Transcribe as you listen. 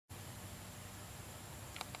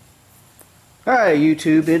Alright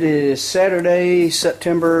YouTube, it is Saturday,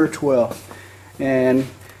 September 12th, and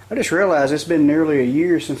I just realized it's been nearly a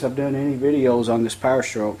year since I've done any videos on this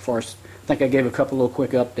powerstroke. First, I think I gave a couple little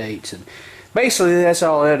quick updates, and basically that's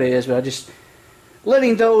all that is. But I just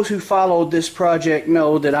letting those who followed this project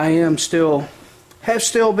know that I have still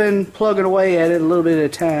been plugging away at it a little bit at a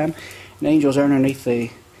time. And Angel's underneath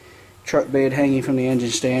the truck bed hanging from the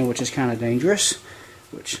engine stand, which is kind of dangerous.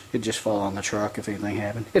 Which could just fall on the truck if anything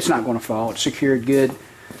happened. It's not going to fall. It's secured good.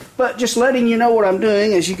 But just letting you know what I'm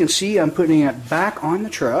doing. As you can see, I'm putting it back on the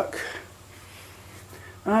truck.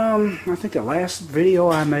 I think the last video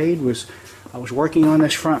I made was I was working on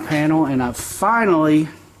this front panel, and I finally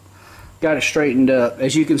got it straightened up.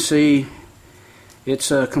 As you can see, it's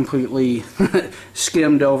completely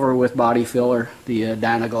skimmed over with body filler, the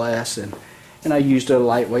Dynaglass, and I used a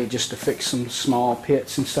lightweight just to fix some small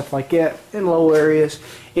pits and stuff like that in low areas.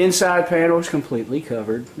 Inside panel is completely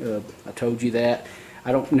covered. I told you that.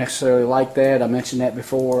 I don't necessarily like that. I mentioned that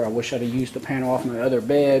before. I wish I'd have used the panel off my other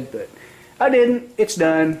bed, but I didn't. It's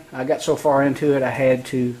done. I got so far into it I had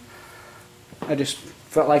to. I just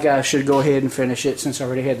felt like I should go ahead and finish it since I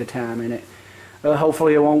already had the time in it.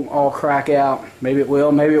 Hopefully it won't all crack out. Maybe it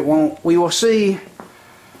will, maybe it won't. We will see.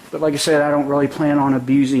 But like I said, I don't really plan on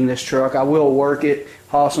abusing this truck. I will work it,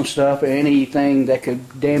 haul some stuff, anything that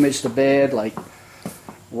could damage the bed, like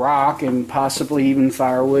rock and possibly even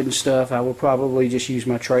firewood and stuff. I will probably just use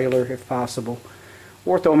my trailer if possible,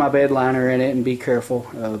 or throw my bed liner in it and be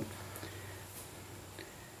careful.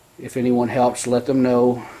 If anyone helps, let them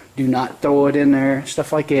know. Do not throw it in there,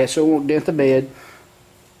 stuff like that, so it won't dent the bed.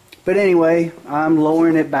 But anyway, I'm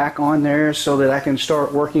lowering it back on there so that I can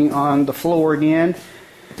start working on the floor again,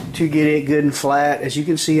 to get it good and flat. As you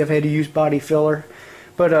can see, I've had to use body filler,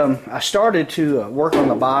 but I started to work on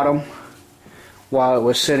the bottom while it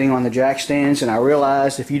was sitting on the jack stands, and I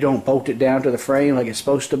realized if you don't bolt it down to the frame like it's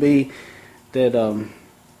supposed to be, that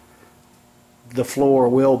the floor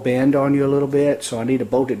will bend on you a little bit. So I need to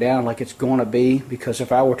bolt it down like it's going to be, because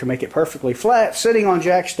if I were to make it perfectly flat sitting on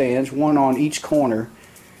jack stands, one on each corner,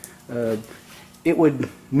 it would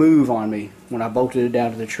move on me when I bolted it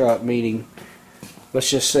down to the truck, meaning let's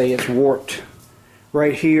just say it's warped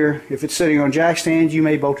right here. If it's sitting on jack stands, you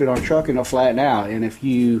may bolt it on the truck and it'll flatten out. And if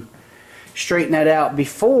you straighten that out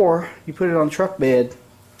before you put it on the truck bed,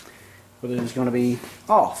 well, then it's going to be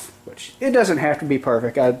off. Which it doesn't have to be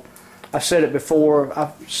perfect. I've said it before.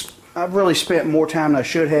 I've really spent more time than I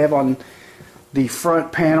should have on the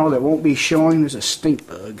front panel that won't be showing. There's a stink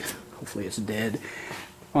bug. Hopefully it's dead.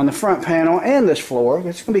 On the front panel and this floor,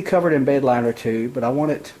 it's going to be covered in bed liner too, but I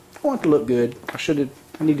want it to look good.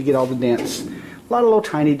 I need to get all the dents. A lot of little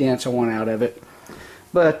tiny dents I want out of it.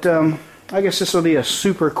 But I guess this will be a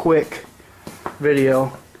super quick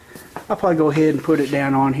video. I'll probably go ahead and put it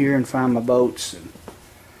down on here and find my bolts and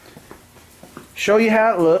show you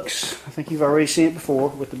how it looks. I think you've already seen it before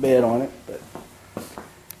with the bed on it, but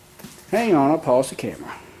hang on, I'll pause the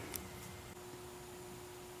camera.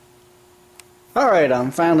 Alright,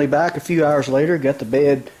 I'm finally back a few hours later. Got the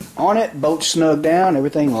bed on it, bolt snugged down,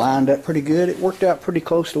 everything lined up pretty good. It worked out pretty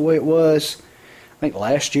close to the way it was. I think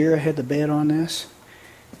last year I had the bed on this.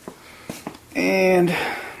 And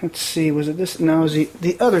let's see, was it this? No, it was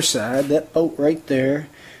the other side, that bolt right there.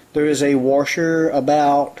 There is a washer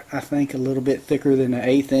about, I think, a little bit thicker than an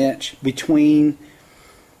 1/8 inch between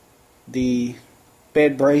the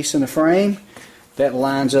bed brace and the frame. That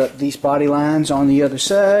lines up these body lines on the other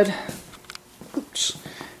side. Oops,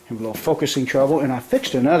 have a little focusing trouble, and I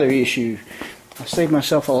fixed another issue. I saved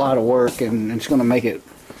myself a lot of work, and it's going to make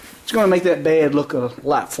that bed look a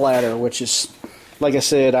lot flatter, which is, like I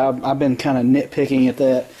said, I've been kind of nitpicking at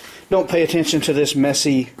that. Don't pay attention to this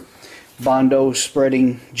messy Bondo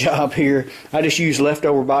spreading job here. I just use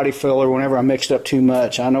leftover body filler whenever I mixed up too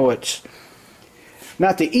much. I know it's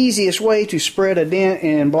not the easiest way to spread a dent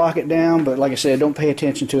and block it down, but like I said, don't pay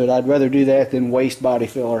attention to it. I'd rather do that than waste body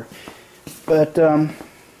filler. But the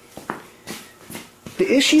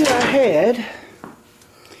issue I had,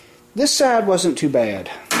 this side wasn't too bad.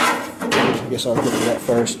 I guess I'll get to that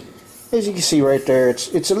first. As you can see right there,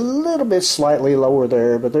 it's a little bit slightly lower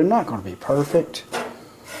there, but they're not going to be perfect.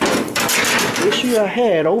 The issue I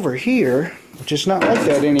had over here, which is not like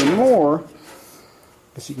that anymore,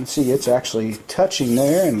 as you can see, it's actually touching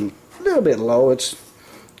there and a little bit low.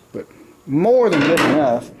 But more than good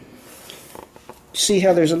enough. See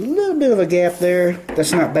how there's a little bit of a gap there?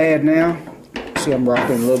 That's not bad now. See, I'm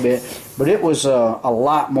rocking a little bit, but it was a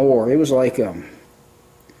lot more. It was like I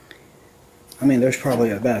mean, there's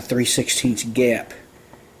probably about a 3/16 gap.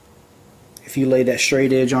 If you lay that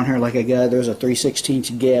straight edge on here like I got, there's a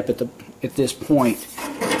 3/16 gap at this point,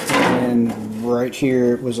 and right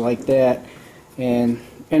here was like that, and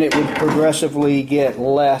it would progressively get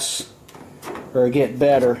less, or get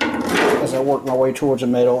better, as I worked my way towards the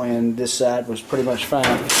middle, and this side was pretty much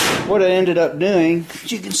fine. What I ended up doing,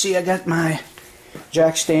 as you can see, I got my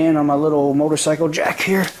jack stand on my little motorcycle jack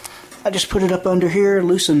here. I just put it up under here,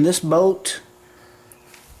 loosened this bolt,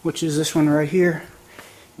 which is this one right here,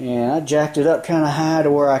 and I jacked it up kind of high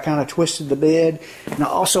to where I kind of twisted the bed. And I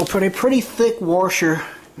also put a pretty thick washer,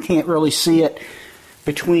 can't really see it,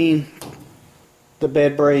 between the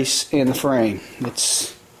bed brace and the frame.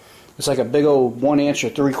 It's like a big old 1 inch or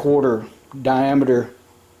 3/4 diameter,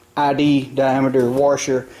 ID diameter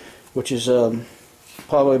washer, which is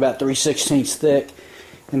probably about 3/16 thick.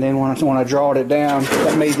 And then when I drawed it down,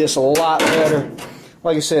 that made this a lot better.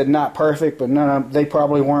 Like I said, not perfect, but they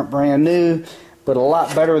probably weren't brand new, but a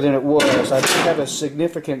lot better than it was. I did have a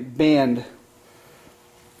significant bend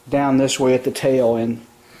down this way at the tail, and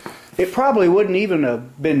it probably wouldn't even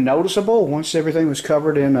have been noticeable once everything was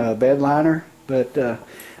covered in a bed liner, but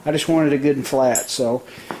I just wanted it good and flat. So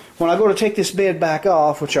when I go to take this bed back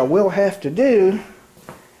off, which I will have to do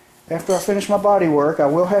after I finish my body work, I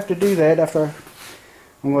will have to do that after.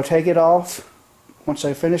 I'm going to take it off once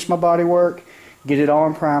I finish my body work, get it all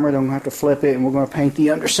in primer, then I'm going to have to flip it, and we're going to paint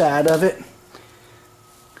the underside of it.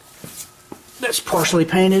 That's partially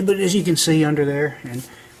painted, but as you can see under there, and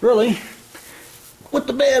really, with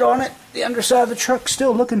the bed on it, the underside of the truck's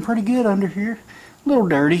still looking pretty good under here. A little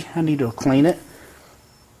dirty, I need to clean it.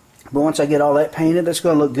 But once I get all that painted, that's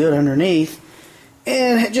going to look good underneath.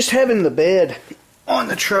 And just having the bed on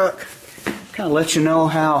the truck kind of lets you know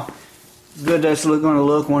how good that's going to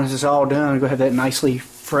look once it's all done. Go have that nicely,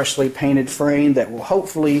 freshly painted frame that will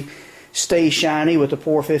hopefully stay shiny with the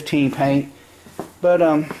Pour 15 paint. But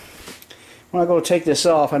when I go to take this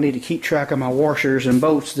off, I need to keep track of my washers and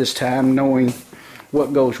bolts this time, knowing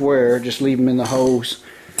what goes where. Just leave them in the hose.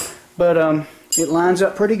 But it lines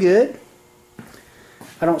up pretty good.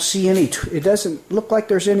 I don't see any, it doesn't look like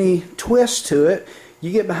there's any twist to it.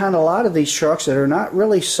 You get behind a lot of these trucks that are not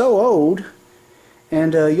really so old,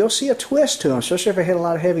 and you'll see a twist to them, especially if they hit a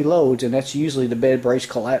lot of heavy loads, and that's usually the bed brace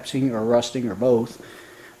collapsing or rusting or both.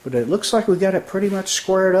 But it looks like we got it pretty much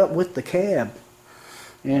squared up with the cab.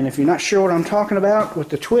 And if you're not sure what I'm talking about with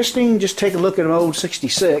the twisting, just take a look at an old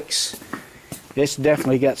 66. It's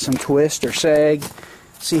definitely got some twist or sag.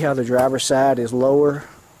 See how the driver's side is lower?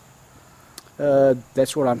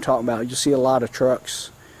 That's what I'm talking about. You'll see a lot of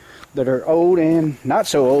trucks that are old and not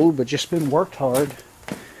so old, but just been worked hard,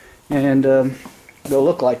 and they'll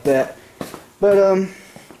look like that. But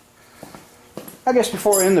I guess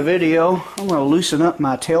before I end the video, I'm going to loosen up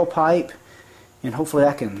my tailpipe, and hopefully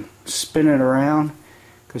I can spin it around,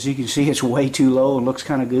 because you can see it's way too low and looks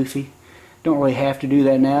kind of goofy. Don't really have to do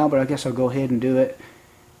that now, but I guess I'll go ahead and do it,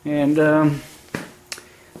 and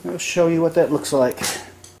I'll show you what that looks like.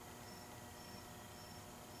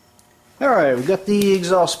 Alright, we've got the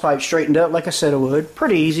exhaust pipe straightened up like I said I would.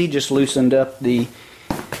 Pretty easy, just loosened up the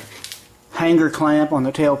hanger clamp on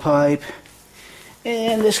the tailpipe.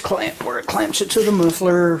 And this clamp where it clamps it to the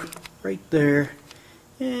muffler, right there.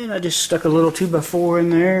 And I just stuck a little 2x4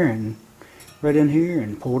 in there and right in here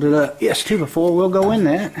and pulled it up. Yes, 2x4 will go in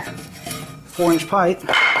that. 4-inch pipe.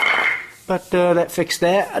 But that fixed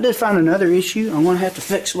that. I did find another issue I'm going to have to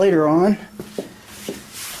fix later on.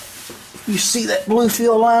 You see that blue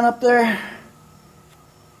fill line up there?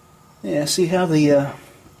 Yeah, see how the,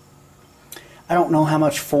 I don't know how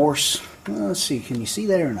much force, let's see, can you see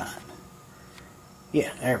that or not?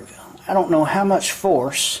 Yeah, there we go. I don't know how much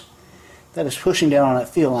force that is pushing down on that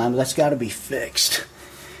fill line, but that's got to be fixed.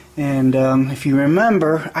 And if you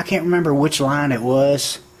remember, I can't remember which line it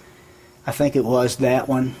was. I think it was that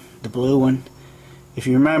one, the blue one. If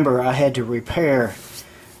you remember, I had to repair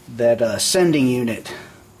that sending unit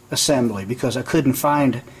assembly because I couldn't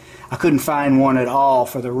find one at all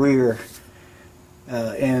for the rear,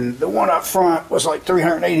 and the one up front was like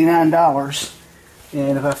 $389,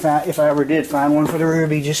 and if I ever did find one for the rear, it'd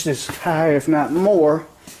be just as high, if not more.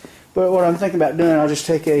 But what I'm thinking about doing, I'll just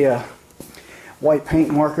take a white paint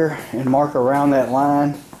marker and mark around that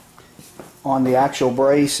line on the actual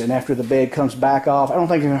brace, and after the bed comes back off, I don't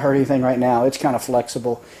think it's going to hurt anything right now. It's kind of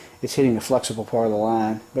flexible. It's hitting the flexible part of the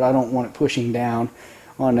line, but I don't want it pushing down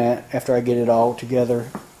on that after I get it all together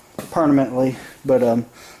permanently. But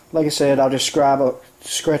like I said, I'll just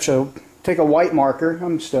take a white marker,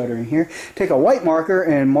 I'm stuttering here, take a white marker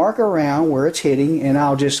and mark around where it's hitting, and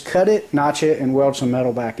I'll just cut it, notch it, and weld some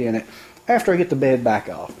metal back in it after I get the bed back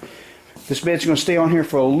off. This bed's going to stay on here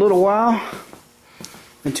for a little while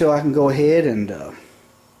until I can go ahead and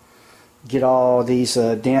get all these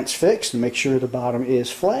dents fixed and make sure the bottom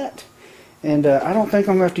is flat. And I don't think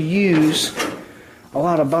I'm going to have to use a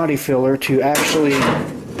lot of body filler to actually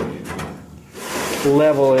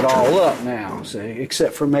level it all up now, see,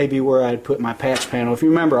 except for maybe where I'd put my patch panel. If you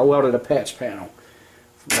remember, I welded a patch panel.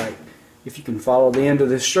 Like, if you can follow the end of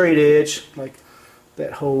this straight edge, like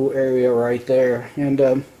that whole area right there.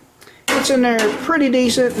 And it's in there pretty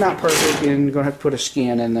decent, not perfect, and you're going to have to put a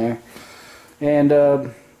skin in there. And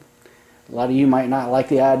a lot of you might not like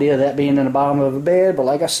the idea of that being in the bottom of a bed, but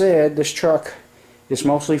like I said, this truck is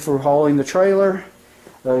mostly for hauling the trailer.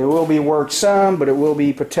 It will be worked some, but it will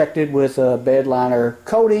be protected with a bed liner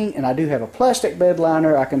coating, and I do have a plastic bed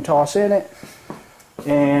liner I can toss in it.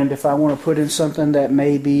 And if I want to put in something that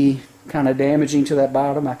may be kind of damaging to that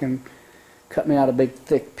bottom, I can cut me out a big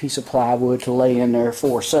thick piece of plywood to lay in there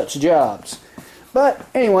for such jobs. But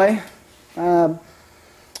anyway,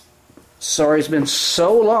 sorry it's been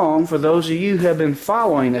so long for those of you who have been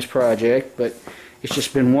following this project, but it's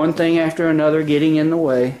just been one thing after another getting in the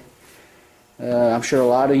way. I'm sure a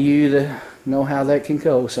lot of you that know how that can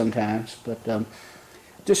go sometimes, but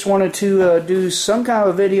just wanted to do some kind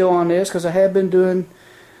of a video on this because I have been doing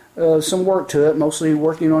some work to it, mostly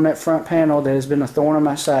working on that front panel that has been a thorn on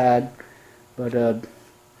my side. But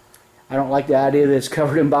I don't like the idea that it's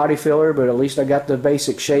covered in body filler, but at least I got the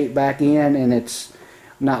basic shape back in, and it's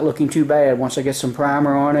not looking too bad. Once I get some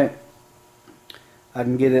primer on it, I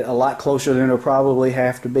can get it a lot closer than it'll probably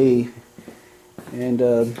have to be.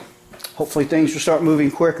 And hopefully things will start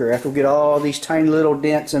moving quicker after we get all these tiny little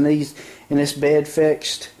dents in this bed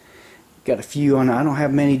fixed. Got a few on. I don't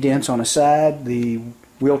have many dents on the side. The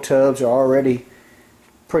wheel tubs are already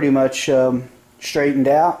pretty much straightened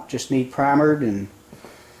out. Just need primered and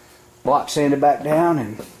block sanded back down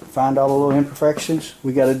and find all the little imperfections.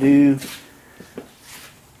 We got to do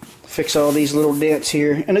fix all these little dents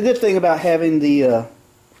here. And the good thing about having the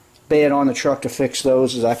bed on the truck to fix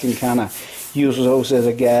those is I can kind of use those as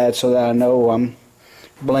a guide so that I know I'm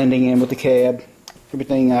blending in with the cab.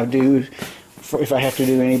 Everything I do, if I have to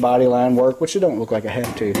do any body line work, which it don't look like I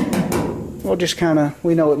have to, well, just kind of,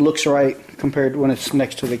 we know it looks right compared to when it's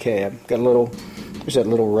next to the cab. Got a little, there's that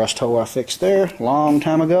little rust hole I fixed there a long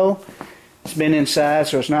time ago. It's been inside,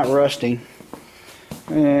 so it's not rusting.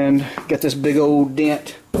 And got this big old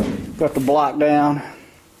dent. Got the block down.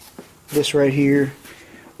 This right here.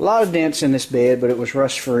 A lot of dents in this bed, but it was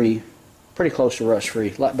rust-free. Pretty close to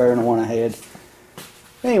rust-free. A lot better than the one I had.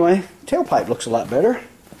 Anyway, tailpipe looks a lot better.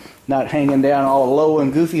 Not hanging down all low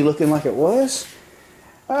and goofy looking like it was.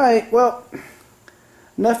 Alright, well,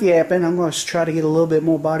 enough yapping. I'm going to try to get a little bit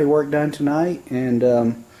more body work done tonight.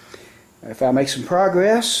 And if I make some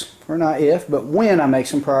progress, or not if, but when I make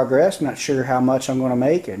some progress, I'm not sure how much I'm going to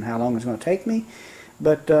make and how long it's going to take me.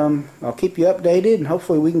 But I'll keep you updated, and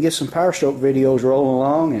hopefully we can get some powerstroke videos rolling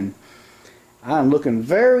along. And I'm looking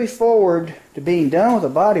very forward to being done with the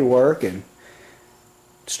body work and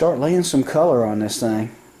start laying some color on this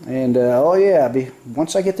thing. And oh yeah,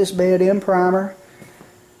 once I get this bed in primer,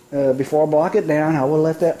 before I block it down, I will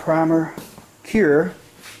let that primer cure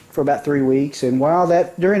for about 3 weeks. And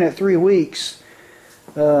during that 3 weeks,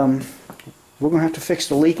 we're going to have to fix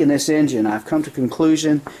the leak in this engine. I've come to the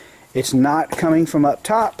conclusion it's not coming from up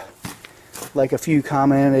top, like a few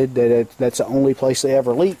commented that that's the only place they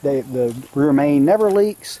ever leak. The rear main never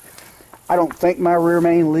leaks. I don't think my rear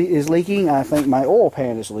main is leaking. I think my oil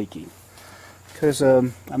pan is leaking. Because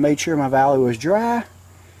I made sure my valley was dry,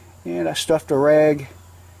 and I stuffed a rag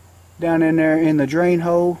down in there in the drain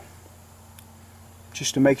hole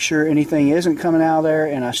just to make sure anything isn't coming out of there,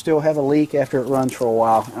 and I still have a leak after it runs for a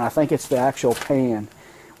while. And I think it's the actual pan,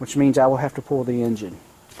 which means I will have to pull the engine.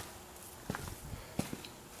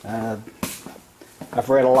 I've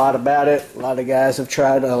read a lot about it. A lot of guys have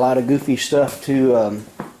tried a lot of goofy stuff to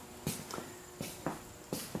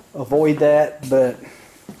avoid that, but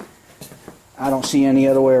I don't see any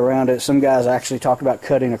other way around it. Some guys actually talked about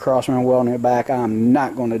cutting across and welding it back. I'm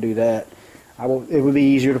not going to do that. It would be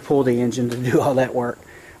easier to pull the engine to do all that work.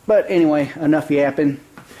 But anyway, enough yapping.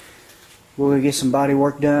 We'll get some body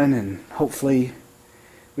work done, and hopefully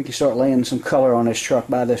we can start laying some color on this truck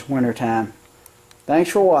by this winter time.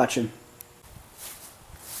 Thanks for watching.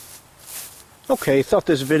 Okay, thought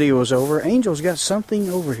this video was over. Angel's got something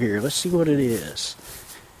over here. Let's see what it is.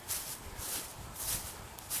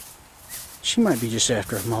 She might be just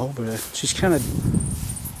after a mole, but she's kind of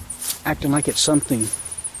acting like it's something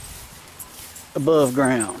above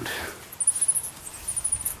ground.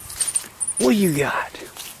 What do you got?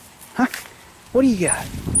 Huh? What do you got?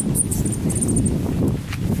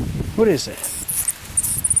 What is that?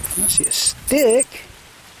 I see a stick.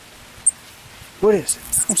 What is it?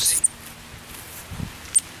 I don't see.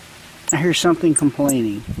 I hear something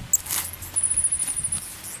complaining.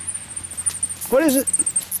 What is it?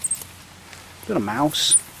 Is it a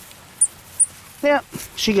mouse? Yep,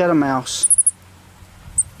 she got a mouse.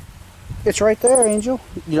 It's right there, Angel.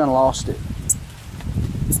 You done lost it.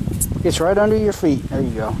 It's right under your feet. There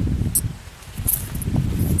you go.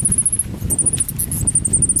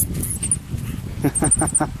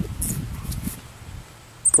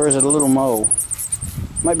 Or is it a little mole?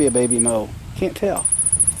 Might be a baby mole. Can't tell.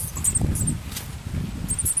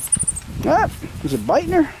 Ah, is it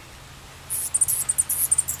biting her?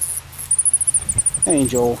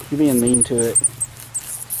 Angel, you're being mean to it.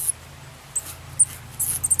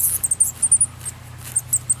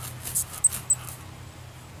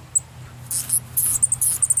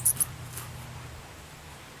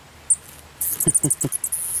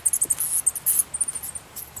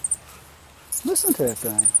 Listen to that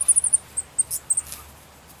thing.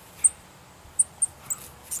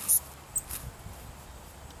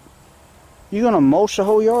 You're gonna mulch the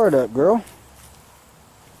whole yard up, girl.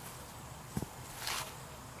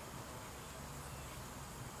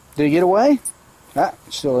 Did it get away? Ah,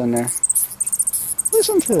 it's still in there.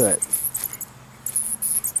 Listen to it.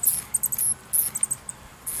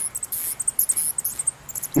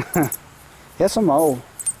 That's a mole.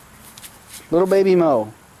 Little baby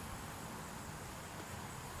mole.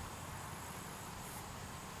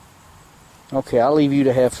 Okay, I'll leave you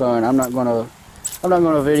to have fun. I'm not gonna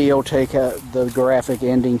videotape the graphic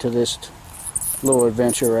ending to this little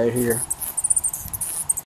adventure right here.